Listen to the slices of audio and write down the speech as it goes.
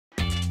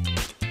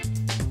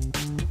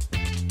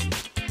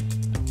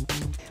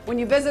When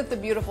you visit the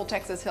beautiful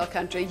Texas Hill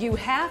Country, you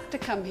have to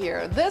come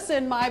here. This,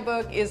 in my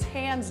book, is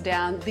hands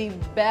down the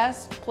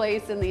best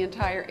place in the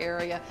entire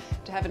area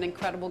to have an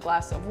incredible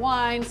glass of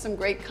wine, some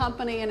great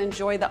company, and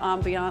enjoy the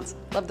ambiance.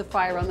 Love the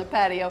fire on the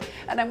patio.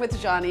 And I'm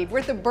with Johnny.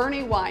 We're at the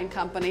Boerne Wine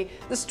Company.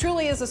 This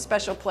truly is a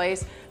special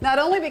place, not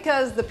only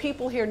because the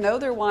people here know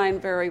their wine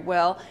very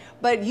well,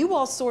 but you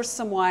all source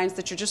some wines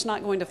that you're just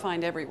not going to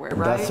find everywhere,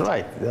 right? That's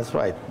right, that's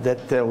right.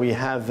 That we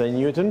have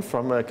Newton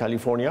from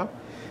California.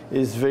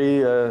 Is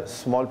very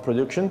small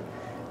production,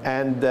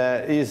 and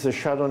is a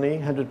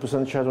Chardonnay, 100%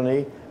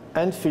 Chardonnay,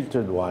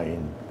 unfiltered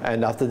wine.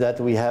 And after that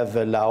we have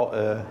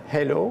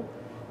Hello,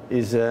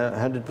 is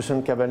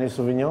 100% Cabernet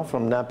Sauvignon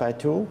from Napa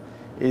too.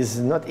 Is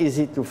not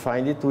easy to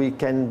find it. We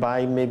can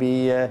buy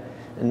maybe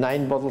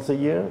 9 bottles a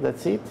year,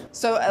 that's it.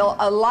 So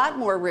a lot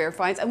more rare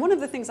finds. And one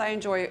of the things I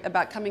enjoy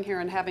about coming here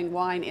and having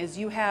wine is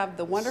you have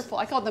the wonderful,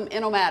 I call them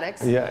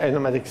enomatics. Yeah,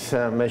 enomatics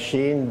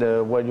machine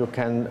where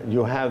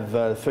you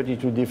have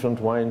 32 different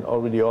wine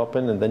already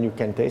open, and then you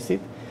can taste it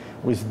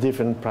with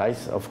different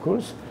price, of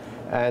course,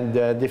 and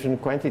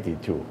different quantity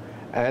too.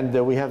 And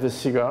we have a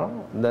cigar.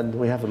 Then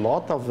we have a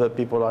lot of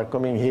people are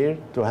coming here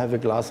to have a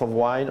glass of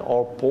wine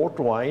or port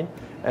wine,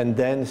 and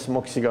then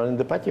smoke cigar in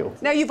the patio.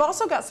 Now you've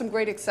also got some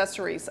great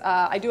accessories.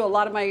 I do a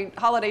lot of my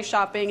holiday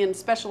shopping and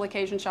special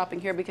occasion shopping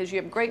here because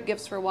you have great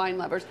gifts for wine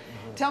lovers.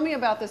 Tell me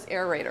about this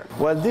aerator.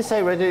 Well, this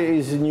aerator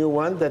is a new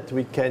one that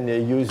we can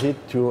use it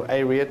to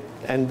aerate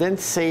and then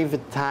save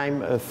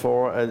time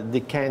for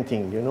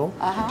decanting, you know.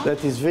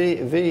 That is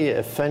very,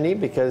 very funny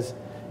because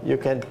you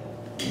can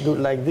do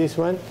like this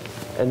one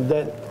and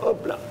then,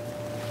 opla.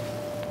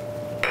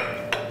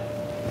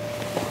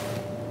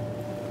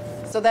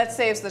 So that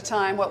saves the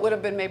time, what would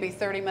have been maybe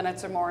 30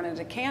 minutes or more in a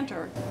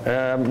decanter.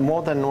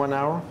 More than 1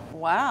 hour.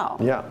 Wow.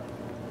 Yeah.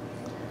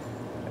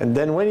 And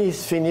then when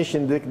it's finished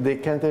in the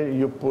decanter,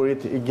 you pour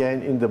it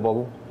again in the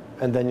bottle,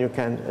 and then you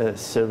can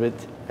serve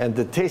it. And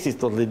the taste is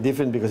totally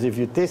different because if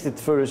you taste it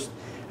first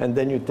and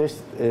then you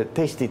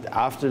taste it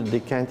after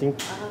decanting,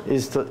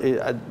 it's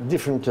a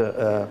different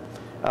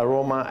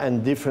aroma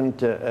and different,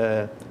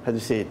 how do you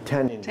say,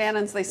 tannins.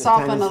 Tannins, they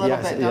soften a little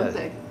bit, don't yeah.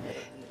 they?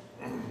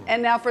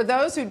 And now for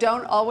those who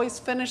don't always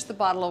finish the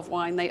bottle of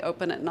wine, they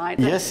open at night.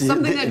 Yes,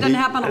 something that doesn't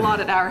happen a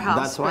lot at our house.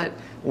 That's right.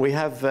 We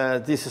have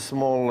this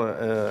small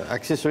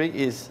accessory.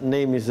 Its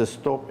name is a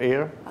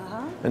stopair.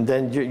 And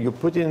then you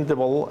put it in the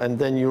bottle, and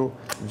then you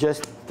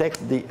just take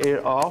the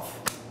air off,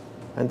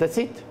 and that's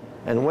it.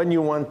 And when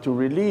you want to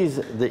release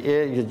the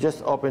air, you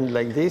just open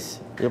like this.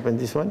 You open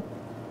this one,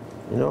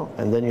 you know,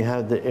 and then you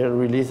have the air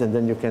release, and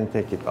then you can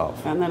take it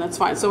off. And then it's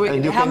fine. So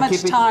how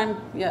much time?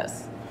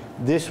 Yes.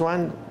 This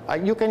one,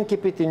 you can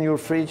keep it in your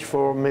fridge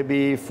for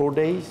maybe 4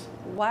 days.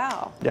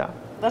 Wow. Yeah.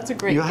 That's a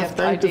great gift idea. You have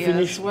time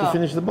to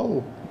finish the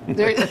bottle.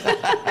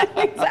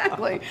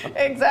 Exactly,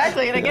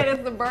 exactly. And again,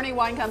 it's the Boerne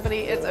Wine Company.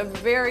 It's a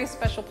very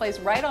special place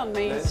right on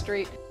Main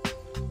Street.